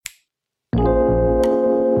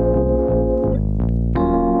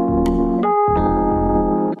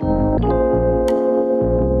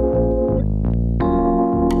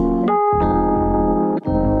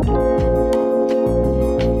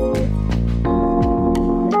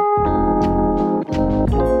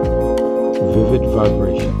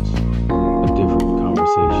Vibrations, a different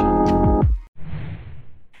conversation.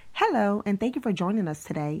 Hello, and thank you for joining us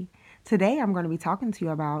today. Today, I'm going to be talking to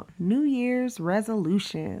you about New Year's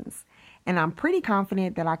resolutions. And I'm pretty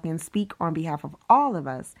confident that I can speak on behalf of all of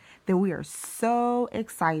us that we are so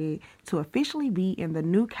excited to officially be in the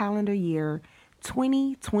new calendar year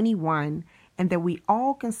 2021 and that we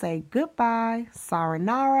all can say goodbye,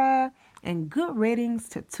 sayonara, and good riddance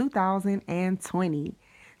to 2020.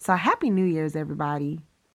 So, Happy New Year's, everybody.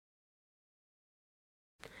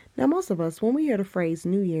 Now, most of us, when we hear the phrase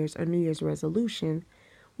New Year's or New Year's resolution,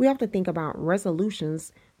 we often think about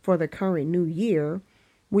resolutions for the current new year.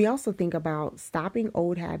 We also think about stopping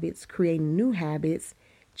old habits, creating new habits,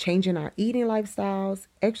 changing our eating lifestyles,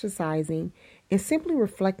 exercising, and simply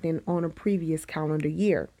reflecting on a previous calendar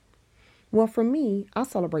year. Well, for me, I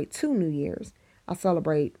celebrate two New Years. I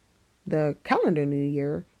celebrate the calendar New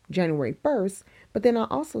Year, January 1st, but then I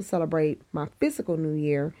also celebrate my physical New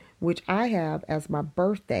Year, which I have as my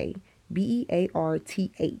birthday,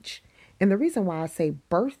 Bearth. And the reason why I say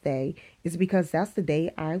birthday is because that's the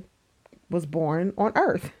day I was born on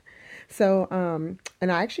Earth. So,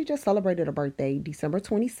 and I actually just celebrated a birthday, December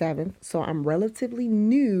 27th. So I'm relatively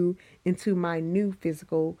new into my new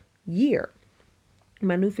physical new year.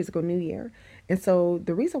 And so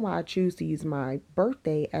the reason why I choose to use my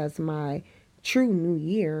birthday as my true new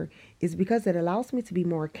year is because it allows me to be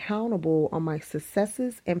more accountable on my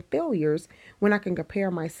successes and failures when I can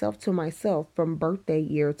compare myself to myself from birthday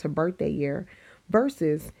year to birthday year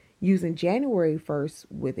versus using January 1st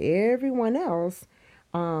with everyone else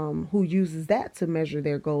who uses that to measure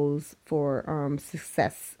their goals for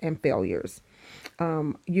success and failures.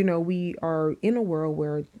 We are in a world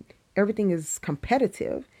where everything is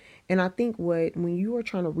competitive. And I think when you are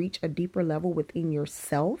trying to reach a deeper level within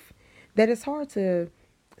yourself, that it's hard to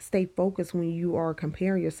stay focused when you are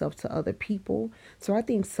comparing yourself to other people. So I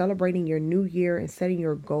think celebrating your new year and setting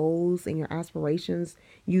your goals and your aspirations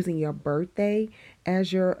using your birthday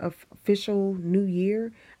as your official new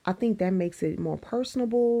year, I think that makes it more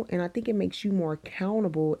personable and I think it makes you more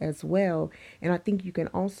accountable as well. And I think you can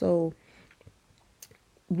also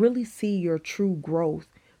really see your true growth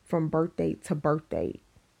from birthday to birthday.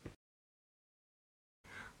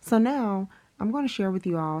 So now I'm going to share with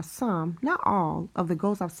you all some, not all, of the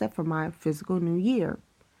goals I've set for my physical new year.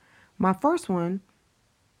 My first one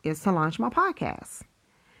is to launch my podcast.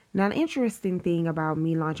 Now, the interesting thing about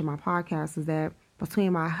me launching my podcast is that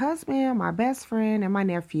between my husband, my best friend, and my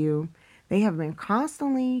nephew, they have been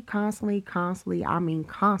constantly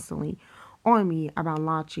on me about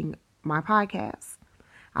launching my podcast.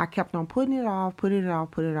 I kept on putting it off.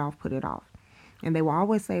 And they will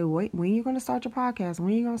always say, wait, when are you going to start your podcast?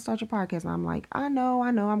 When are you going to start your podcast? And I'm like, I know,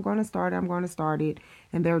 I'm going to start it.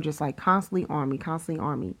 And they're just like constantly on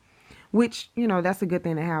me, which, that's a good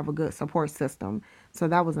thing to have a good support system. So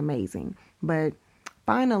that was amazing. But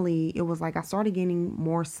finally, it was like I started getting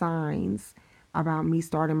more signs about me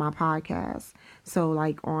starting my podcast. So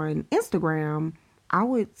like on Instagram, I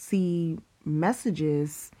would see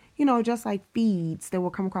messages, just like feeds that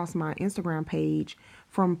will come across my Instagram page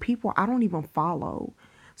from people I don't even follow.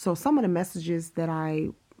 So some of the messages that I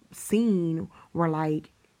seen were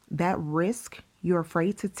like, that risk you're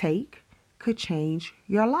afraid to take could change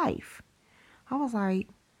your life. I was like,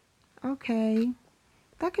 okay,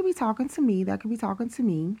 that could be talking to me. Then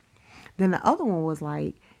the other one was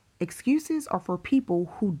like, excuses are for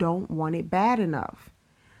people who don't want it bad enough.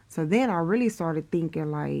 So then I really started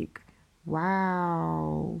thinking like,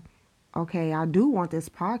 wow, okay, I do want this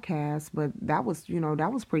podcast, but that was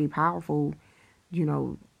pretty powerful, you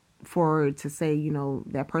know, for to say,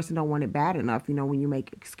 that person don't want it bad enough, when you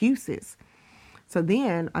make excuses. So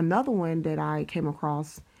then another one that I came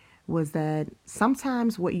across was that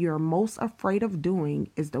sometimes what you're most afraid of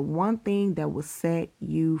doing is the one thing that will set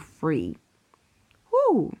you free.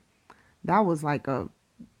 Whoo, that was like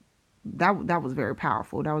that was very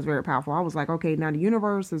powerful. That was very powerful. I was like, okay, now the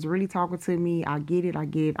universe is really talking to me. I get it.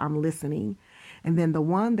 I'm listening. And then the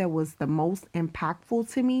one that was the most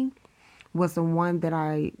impactful to me was the one that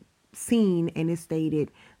I seen, and it stated,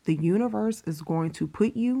 the universe is going to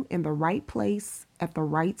put you in the right place at the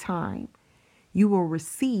right time. You will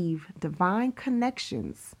receive divine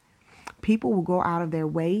connections. People will go out of their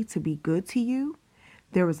way to be good to you.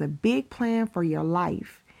 There is a big plan for your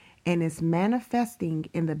life, and it's manifesting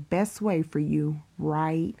in the best way for you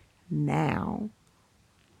right now.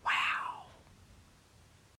 Wow.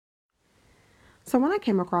 So when I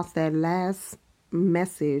came across that last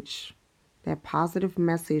message, that positive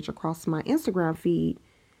message across my Instagram feed,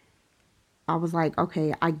 I was like,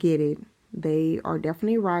 okay, I get it. They are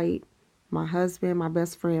definitely right. My husband, my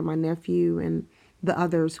best friend, my nephew, and the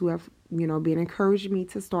others who have, been encouraging me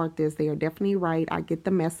to start this. They are definitely right. I get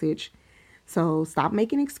the message. So stop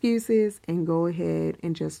making excuses and go ahead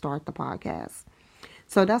and just start the podcast.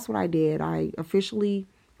 So that's what I did. I officially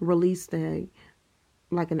released an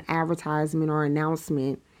advertisement or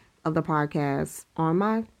announcement of the podcast on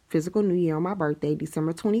my physical new year, on my birthday,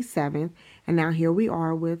 December 27th. And now here we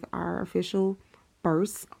are with our official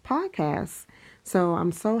first podcast. So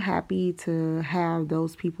I'm so happy to have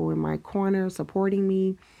those people in my corner supporting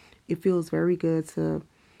me. It feels very good to,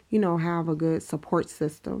 have a good support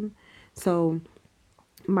system. So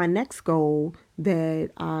my next goal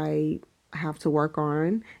that I have to work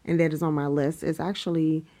on and that is on my list is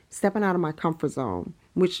actually stepping out of my comfort zone,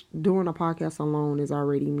 which doing a podcast alone is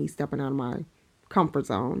already me stepping out of my comfort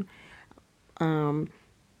zone. And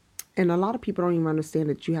a lot of people don't even understand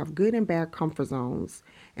that you have good and bad comfort zones.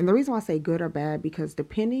 And the reason why I say good or bad, because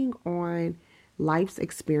depending on life's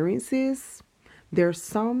experiences, there's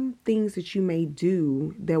some things that you may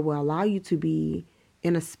do that will allow you to be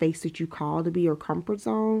in a space that you call to be your comfort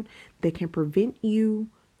zone that can prevent you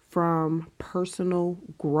from personal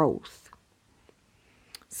growth.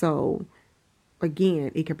 So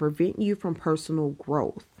again, it can prevent you from personal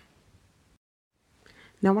growth.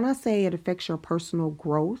 Now, when I say it affects your personal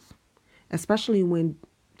growth, especially when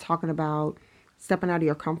talking about stepping out of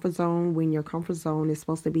your comfort zone, when your comfort zone is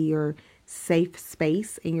supposed to be your safe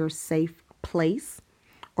space and your safe place,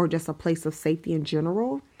 or just a place of safety in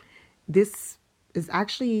general, this is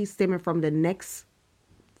actually stemming from the next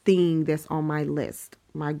thing that's on my list,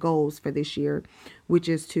 my goals for this year, which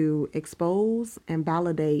is to expose and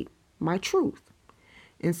validate my truth.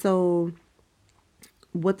 And so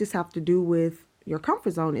what this have to do with your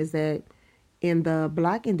comfort zone is that in the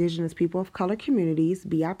Black, Indigenous, People of Color communities,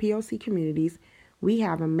 BIPOC communities, we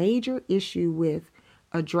have a major issue with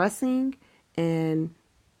addressing and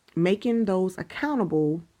making those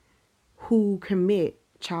accountable who commit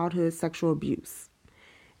childhood sexual abuse.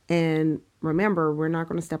 And remember, we're not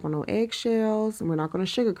going to step on no eggshells and we're not going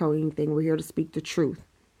to sugarcoat anything. We're here to speak the truth.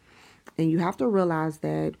 And you have to realize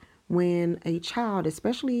that when a child,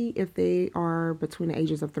 especially if they are between the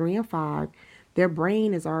ages of 3 and 5, their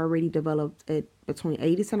brain is already developed at between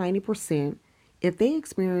 80 to 90%. If they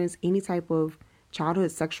experience any type of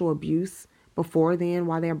childhood sexual abuse before then,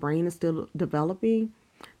 while their brain is still developing,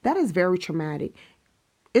 that is very traumatic.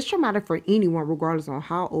 It's traumatic for anyone, regardless on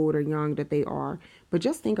how old or young that they are. But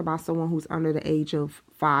just think about someone who's under the age of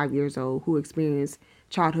 5 years old who experienced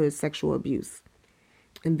childhood sexual abuse.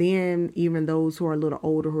 And then even those who are a little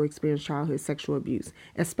older who experience childhood sexual abuse,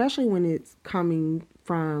 especially when it's coming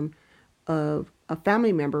from a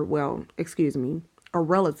family member, a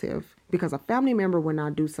relative, because a family member would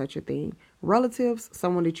not do such a thing. Relatives,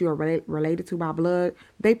 someone that you are related to by blood,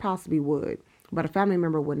 they possibly would, but a family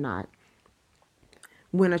member would not.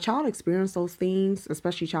 When a child experiences those things,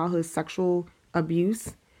 especially childhood sexual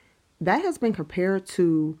abuse, that has been compared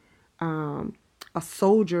to a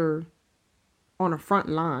soldier on a front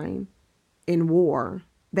line in war.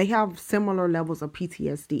 They have similar levels of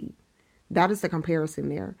PTSD. That is the comparison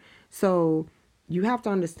there. So you have to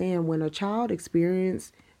understand when a child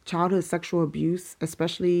experiences childhood sexual abuse,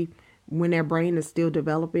 especially when their brain is still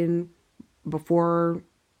developing before,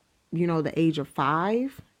 the age of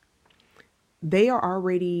 5, they are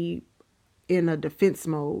already in a defense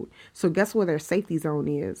mode. So guess where their safety zone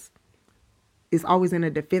is? It's always in a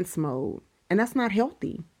defense mode. And that's not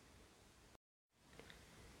healthy.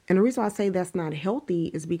 And the reason I say that's not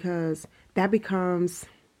healthy is because that becomes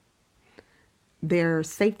their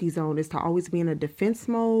safety zone, is to always be in a defense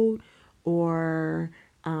mode, or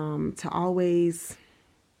to always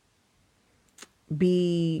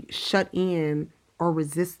be shut in or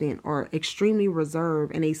resistant or extremely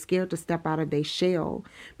reserved, and they scared to step out of their shell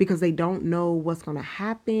because they don't know what's going to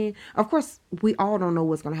happen. Of course, we all don't know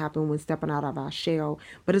what's going to happen when stepping out of our shell,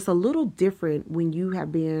 but it's a little different when you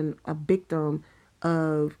have been a victim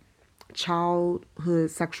of childhood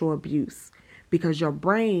sexual abuse, because your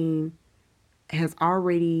brain has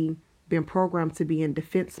already been programmed to be in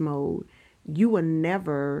defense mode. You will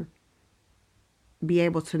never be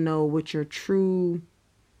able to know what your true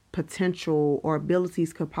potential or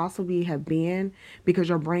abilities could possibly have been, because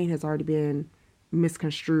your brain has already been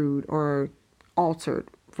misconstrued or altered,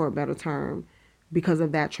 for a better term, because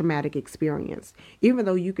of that traumatic experience. Even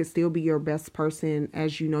though you could still be your best person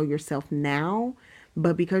as you know yourself now,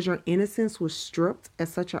 but because your innocence was stripped at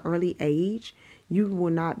such an early age, you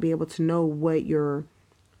will not be able to know what your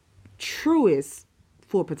truest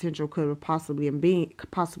full potential could possibly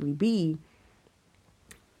be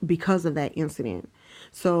because of that incident.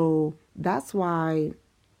 So that's why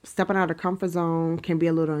stepping out of the comfort zone can be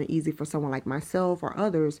a little uneasy for someone like myself or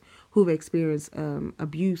others who've experienced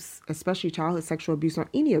abuse, especially childhood sexual abuse or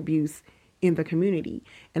any abuse in the community.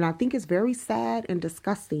 And I think it's very sad and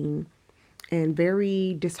disgusting and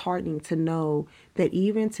very disheartening to know that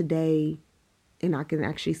even today, and I can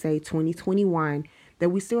actually say 2021, that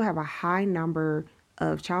we still have a high number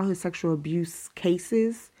of childhood sexual abuse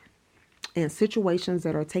cases and situations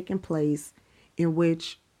that are taking place in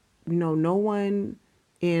which, no one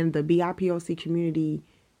in the BIPOC community,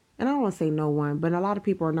 and I don't want to say no one, but a lot of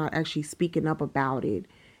people are not actually speaking up about it.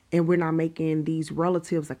 And we're not making these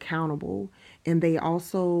relatives accountable. And they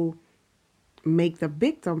also make the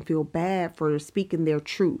victim feel bad for speaking their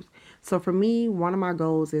truth. So for me, one of my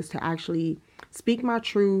goals is to actually speak my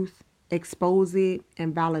truth, expose it,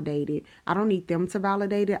 and validate it. I don't need them to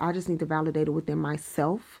validate it. I just need to validate it within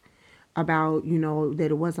myself about, that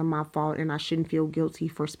it wasn't my fault and I shouldn't feel guilty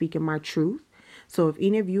for speaking my truth. So if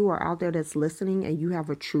any of you are out there that's listening and you have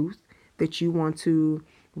a truth that you want to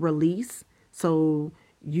release so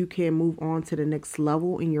you can move on to the next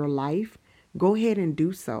level in your life, go ahead and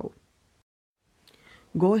do so.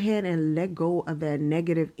 Go ahead and let go of that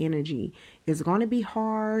negative energy. It's going to be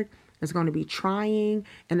hard. It's going to be trying.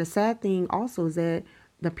 And the sad thing also is that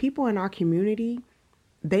the people in our community,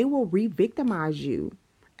 they will re-victimize you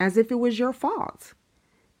as if it was your fault.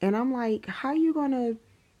 And I'm like, how are you going to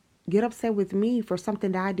get upset with me for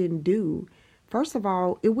something that I didn't do? First of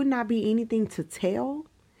all, it would not be anything to tell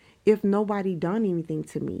if nobody done anything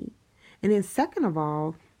to me. And then second of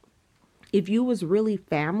all, if you was really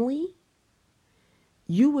family,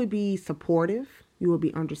 you would be supportive. You would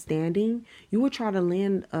be understanding. You would try to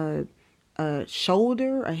lend a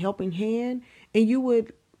shoulder, a helping hand, and you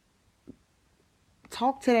would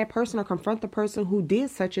talk to that person or confront the person who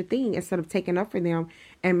did such a thing instead of taking up for them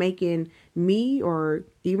and making me, or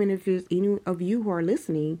even if it's any of you who are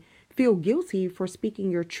listening, feel guilty for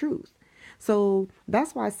speaking your truth. So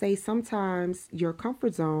that's why I say sometimes your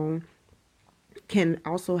comfort zone can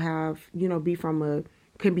also have,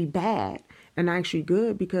 can be bad and actually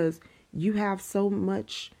good, because you have so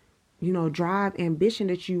much, drive, ambition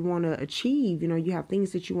that you want to achieve. You have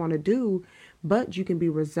things that you want to do, but you can be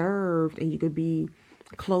reserved and you could be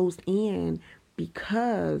closed in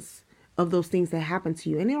because of those things that happen to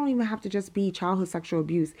you. And it don't even have to just be childhood sexual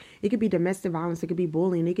abuse. It could be domestic violence. It could be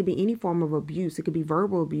bullying. It could be any form of abuse. It could be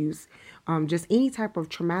verbal abuse. Just any type of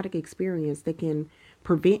traumatic experience that can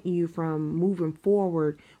prevent you from moving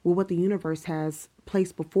forward with what the universe has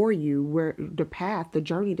placed before you, where the path, the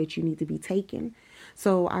journey that you need to be taking.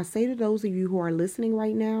 So I say to those of you who are listening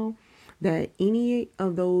right now that any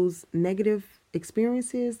of those negative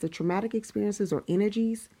experiences, the traumatic experiences or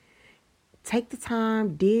energies, take the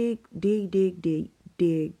time, dig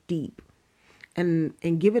deep,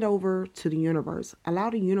 and give it over to the universe. Allow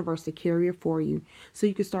the universe to carry it for you so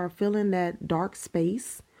you can start filling that dark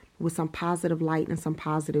space with some positive light and some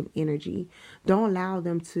positive energy. Don't allow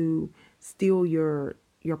them to steal your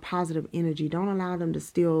positive energy. Don't allow them to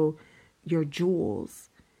steal your jewels,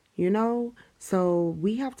 So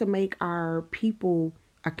we have to make our people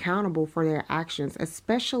accountable for their actions,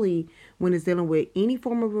 especially when it's dealing with any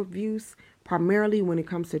form of abuse, primarily when it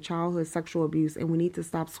comes to childhood sexual abuse. And we need to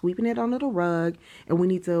stop sweeping it under the rug, and we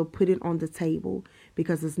need to put it on the table,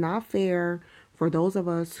 because it's not fair for those of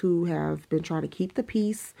us who have been trying to keep the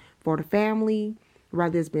peace for the family,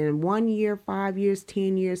 whether it's been 1 year, 5 years,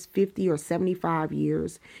 10 years, 50 or 75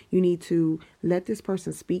 years. You need to let this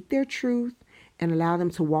person speak their truth and allow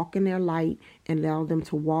them to walk in their light and allow them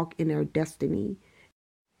to walk in their destiny.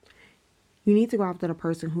 You need to go after the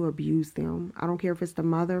person who abused them. I don't care if it's the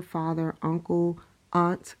mother, father, uncle,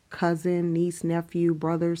 aunt, cousin, niece, nephew,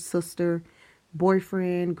 brother, sister,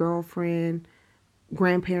 boyfriend, girlfriend,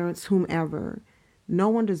 grandparents, whomever. No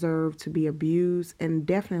one deserves to be abused, and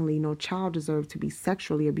definitely no child deserves to be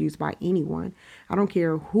sexually abused by anyone. I don't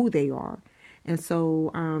care who they are. And so,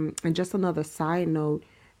 and just another side note,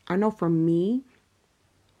 I know for me,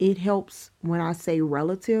 it helps when I say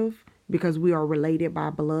relative, because we are related by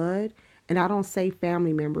blood. And I don't say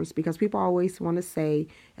family members, because people always want to say,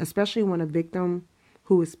 especially when a victim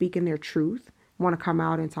who is speaking their truth want to come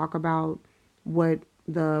out and talk about what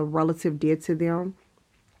the relative did to them,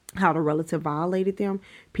 how the relative violated them.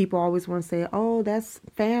 People always want to say, oh, that's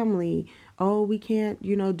family. Oh, we can't,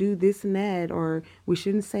 do this and that, or we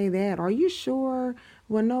shouldn't say that. Are you sure?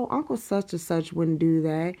 Well, no, Uncle such and such wouldn't do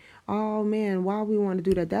that. Oh man, why we want to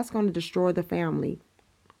do that? That's going to destroy the family.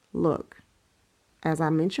 Look, as I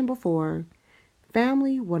mentioned before,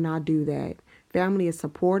 family will not do that. Family is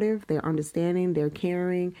supportive, they're understanding, they're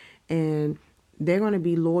caring, and they're going to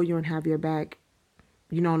be loyal and have your back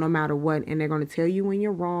no matter what. And they're going to tell you when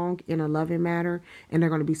you're wrong in a loving manner, and they're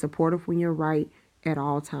going to be supportive when you're right at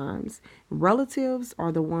all times. Relatives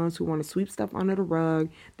are the ones who want to sweep stuff under the rug.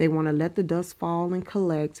 They want to let the dust fall and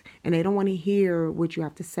collect, and they don't want to hear what you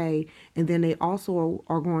have to say. And then they also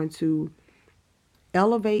are going to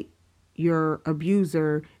elevate your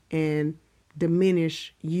abuser and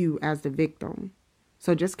diminish you as the victim.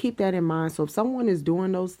 So just keep that in mind. So if someone is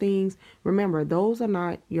doing those things, remember, those are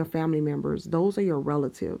not your family members. Those are your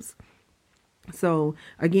relatives. So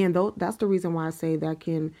again, that's the reason why I say that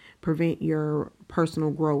can prevent your personal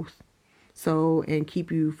growth. So, and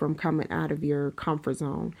keep you from coming out of your comfort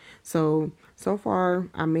zone. So far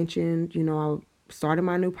I mentioned, I started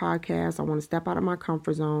my new podcast. I want to step out of my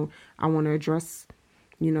comfort zone. I want to address,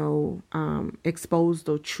 expose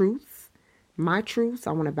the truths, my truths.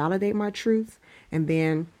 I want to validate my truths. And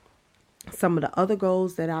then some of the other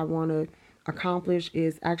goals that I want to accomplish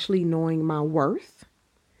is actually knowing my worth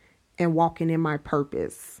and walking in my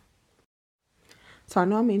purpose. So I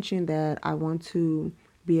know I mentioned that I want to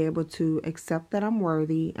be able to accept that I'm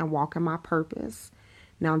worthy and walk in my purpose.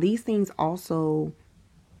 Now, these things also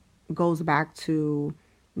goes back to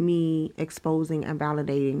me exposing and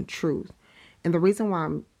validating truth. And the reason why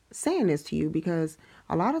I'm saying this to you, because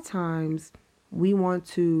a lot of times we want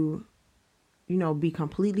to, be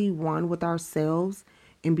completely one with ourselves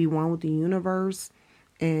and be one with the universe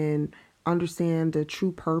and understand the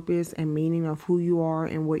true purpose and meaning of who you are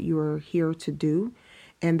and what you are here to do.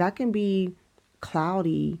 And that can be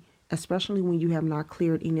cloudy, especially when you have not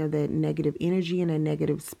cleared any of that negative energy in a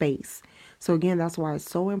negative space. So again, that's why it's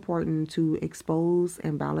so important to expose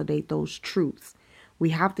and validate those truths.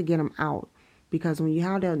 We have to get them out, because when you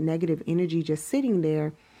have that negative energy just sitting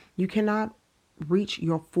there, you cannot reach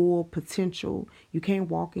your full potential. You can't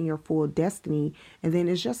walk in your full destiny. And then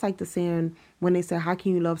it's just like the saying when they say, how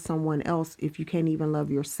can you love someone else if you can't even love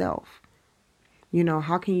yourself?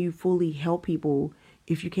 How can you fully help people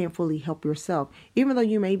if you can't fully help yourself? Even though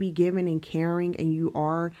you may be giving and caring and you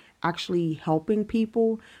are actually helping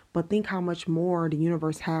people, but think how much more the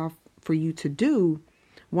universe have for you to do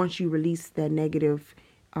once you release that negative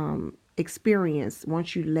experience,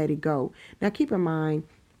 once you let it go. Now, keep in mind,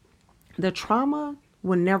 the trauma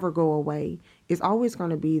will never go away. It's always going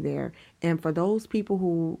to be there. And for those people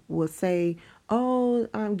who will say, oh,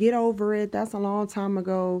 get over it, that's a long time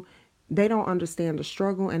ago, they don't understand the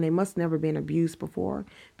struggle, and they must never been abused before.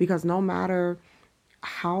 Because no matter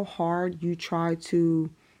how hard you try to,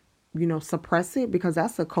 suppress it, because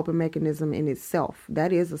that's a coping mechanism in itself.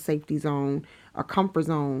 That is a safety zone, a comfort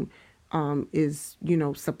zone, is,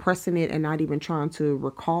 suppressing it and not even trying to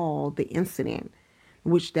recall the incident,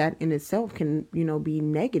 which that in itself can, be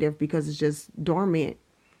negative because it's just dormant,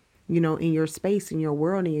 in your space, in your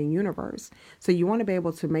world, in your universe. So you want to be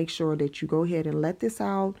able to make sure that you go ahead and let this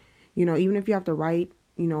out, even if you have to write,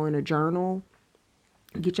 in a journal,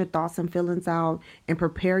 get your thoughts and feelings out and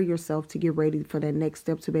prepare yourself to get ready for that next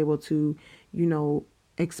step to be able to,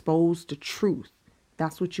 expose the truth.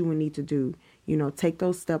 That's what you would need to do. Take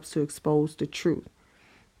those steps to expose the truth.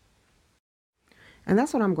 And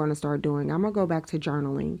that's what I'm going to start doing. I'm going to go back to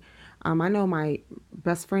journaling. I know my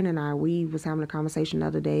best friend and we was having a conversation the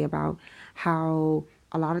other day about how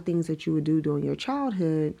a lot of things that you would do during your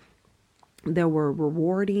childhood that were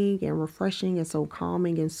rewarding and refreshing and so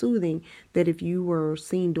calming and soothing, that if you were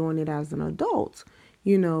seen doing it as an adult,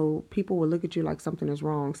 people would look at you like something is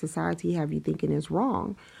wrong. Society have you thinking is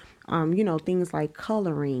wrong. Things like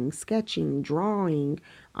coloring, sketching, drawing,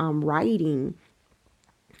 writing,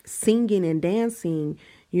 singing and dancing,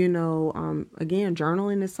 again,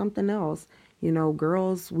 journaling is something else.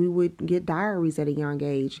 Girls, we would get diaries at a young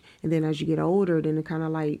age. And then as you get older, then it kind of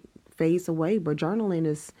like fades away. But journaling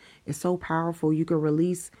is so powerful. You can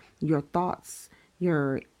release your thoughts,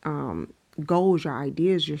 your goals, your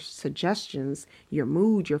ideas, your suggestions, your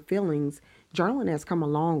mood, your feelings. Journaling has come a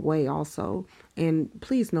long way also. And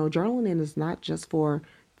please know, journaling is not just for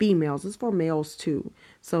females, it's for males too.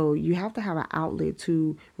 So you have to have an outlet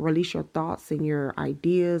to release your thoughts and your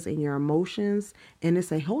ideas and your emotions. And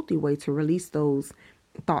it's a healthy way to release those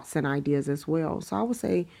thoughts and ideas as well. So I would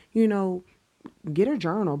say, get a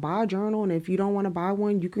journal, buy a journal. And if you don't want to buy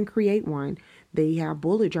one, you can create one. They have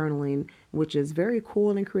bullet journaling, which is very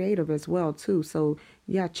cool and creative as well too. So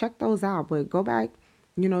yeah, check those out, but go back,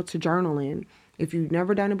 to journaling. If you've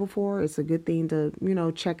never done it before, it's a good thing to,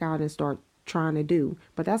 check out and start trying to do.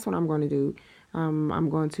 But that's what I'm going to do. I'm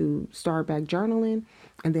going to start back journaling,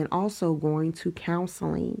 and then also going to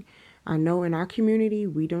counseling. I know in our community,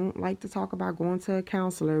 we don't like to talk about going to a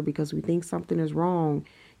counselor because we think something is wrong,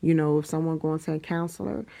 if someone going to a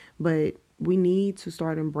counselor. But we need to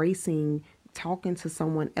start embracing talking to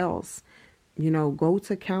someone else. Go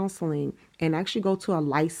to counseling and actually go to a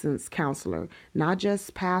licensed counselor, not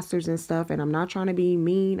just pastors and stuff. And I'm not trying to be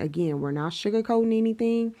mean. Again, we're not sugarcoating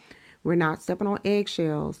anything. We're not stepping on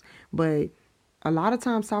eggshells. But a lot of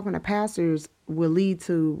times talking to pastors will lead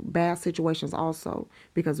to bad situations also,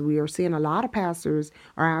 because we are seeing a lot of pastors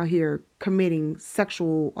are out here committing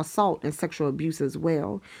sexual assault and sexual abuse as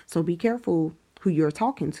well. So be careful who you're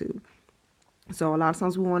talking to. So a lot of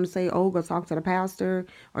times we want to say, oh, go talk to the pastor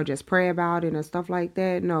or just pray about it and stuff like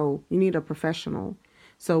that. No, you need a professional.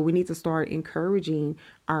 So we need to start encouraging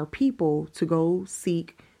our people to go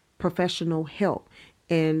seek professional help.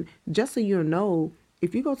 And just so you know,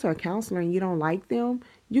 if you go to a counselor and you don't like them,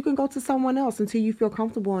 you can go to someone else until you feel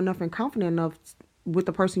comfortable enough and confident enough with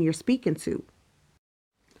the person you're speaking to.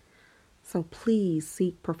 So please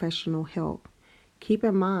seek professional help. Keep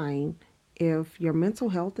in mind, if your mental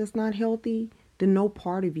health is not healthy, then no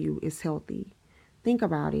part of you is healthy. Think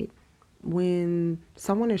about it. When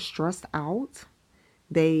someone is stressed out,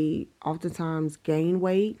 they oftentimes gain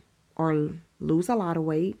weight or lose a lot of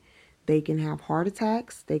weight. They can have heart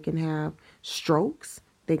attacks. They can have strokes.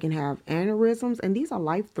 They can have aneurysms. And these are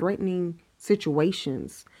life-threatening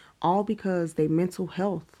situations, all because their mental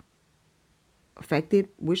health, affected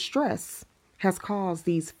with stress, has caused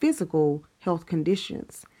these physical health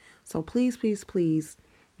conditions. So please, please, please,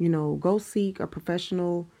 go seek a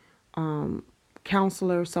professional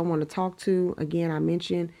counselor, someone to talk to. Again, I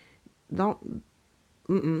mentioned, don't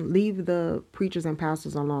leave the preachers and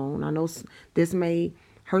pastors alone. I know this may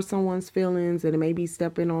hurt someone's feelings and it may be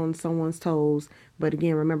stepping on someone's toes. But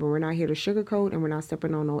again, remember, we're not here to sugarcoat and we're not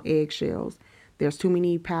stepping on no eggshells. There's too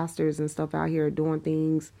many pastors and stuff out here doing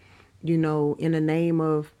things, in the name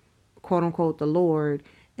of quote unquote the Lord,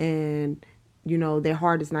 and their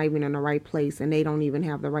heart is not even in the right place, and they don't even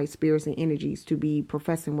have the right spirits and energies to be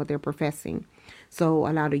professing what they're professing. So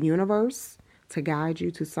allow the universe to guide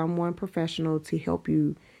you to someone professional to help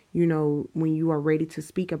you, when you are ready to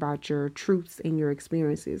speak about your truths and your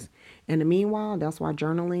experiences. In the meanwhile, that's why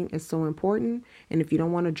journaling is so important. And if you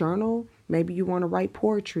don't want to journal, maybe you want to write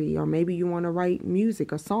poetry, or maybe you want to write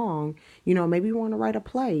music, a song, maybe you want to write a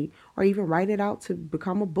play, or even write it out to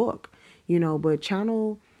become a book, but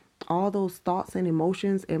channel all those thoughts and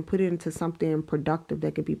emotions and put it into something productive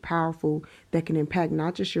that could be powerful, that can impact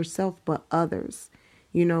not just yourself, but others.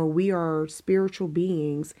 We are spiritual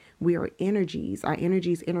beings. We are energies. Our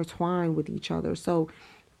energies intertwine with each other. So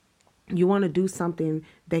you want to do something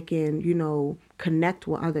that can, connect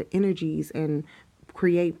with other energies and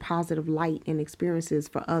create positive light and experiences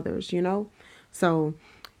for others, So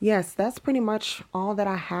yes, that's pretty much all that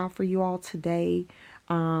I have for you all today.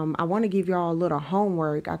 I want to give you all a little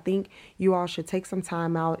homework. I think you all should take some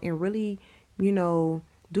time out and really,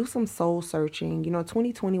 do some soul searching.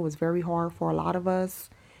 2020 was very hard for a lot of us,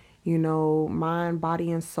 mind,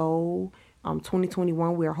 body, and soul.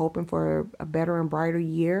 2021, we are hoping for a better and brighter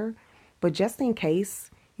year. But just in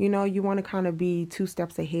case, you want to kind of be 2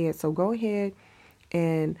 steps ahead. So go ahead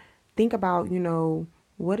and think about,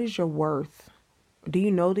 what is your worth? Do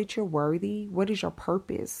you know that you're worthy? What is your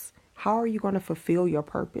purpose? How are you going to fulfill your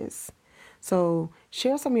purpose? So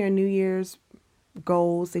share some of your New Year's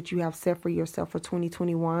goals that you have set for yourself for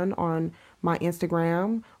 2021 on my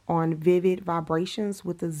Instagram, on Vivid Vibrations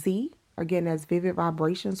with a Z. Again, that's Vivid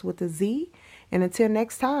Vibrations with a Z. And until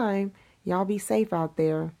next time, y'all be safe out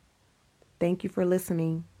there. Thank you for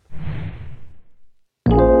listening.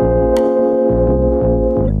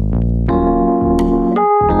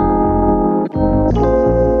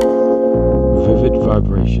 Vivid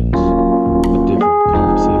Vibrations.